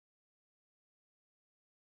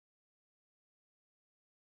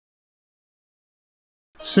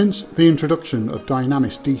Since the introduction of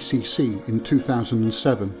Dynamis DCC in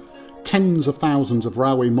 2007, tens of thousands of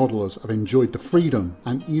railway modellers have enjoyed the freedom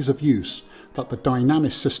and ease of use that the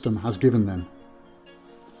Dynamis system has given them.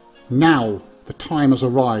 Now the time has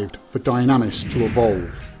arrived for Dynamis to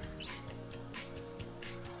evolve.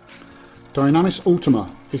 Dynamis Ultima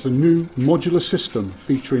is a new modular system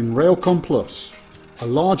featuring Railcom Plus, a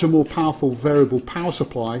larger, more powerful variable power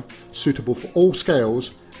supply suitable for all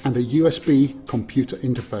scales, and a USB computer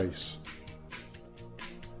interface.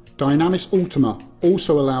 Dynamis Ultima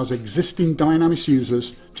also allows existing Dynamis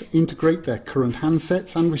users to integrate their current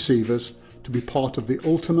handsets and receivers to be part of the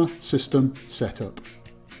Ultima system setup.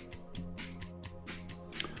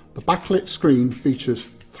 The backlit screen features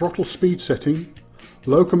throttle speed setting,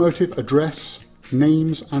 locomotive address,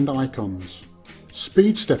 names and icons,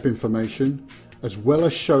 speed step information, as well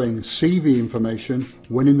as showing CV information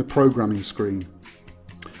when in the programming screen.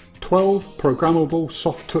 12 programmable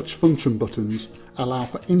soft touch function buttons allow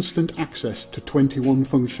for instant access to 21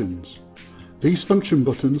 functions. These function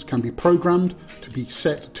buttons can be programmed to be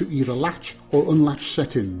set to either latch or unlatch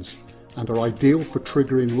settings and are ideal for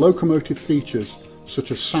triggering locomotive features such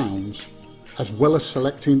as sounds, as well as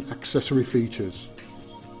selecting accessory features.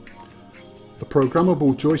 The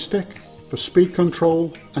programmable joystick for speed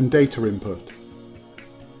control and data input.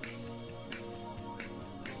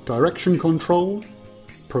 Direction control,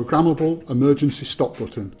 programmable emergency stop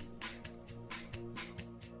button.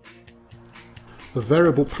 The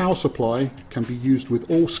variable power supply can be used with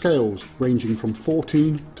all scales ranging from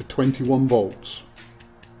 14 to 21 volts.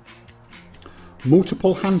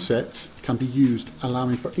 Multiple handsets can be used,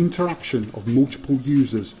 allowing for interaction of multiple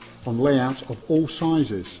users on layouts of all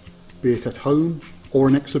sizes, be it at home or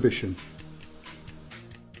an exhibition.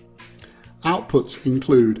 Outputs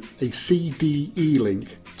include a CDE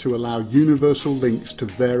link to allow universal links to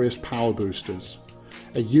various power boosters,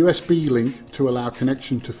 a USB link to allow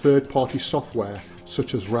connection to third-party software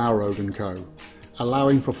such as Railroad & Co.,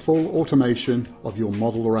 allowing for full automation of your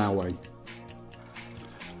model railway.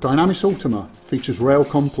 Dynamis Ultima features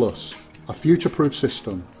Railcom Plus, a future-proof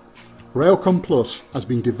system. Railcom Plus has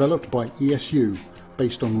been developed by ESU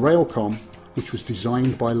based on Railcom, which was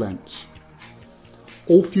designed by Lentz.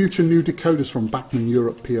 All future new decoders from Bachmann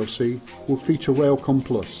Europe plc will feature Railcom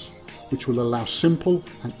Plus, which will allow simple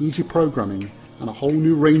and easy programming and a whole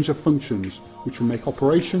new range of functions which will make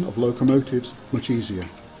operation of locomotives much easier.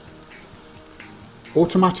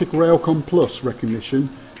 Automatic Railcom Plus recognition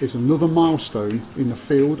is another milestone in the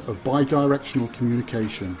field of bidirectional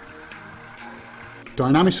communication.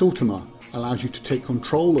 Dynamis Ultima allows you to take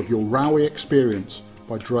control of your railway experience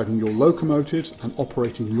by driving your locomotives and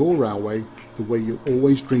operating your railway the way you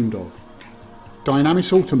always dreamed of.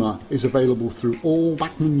 Dynamis Ultima is available through all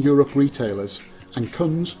Bachmann Europe retailers and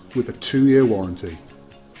comes with a 2-year warranty.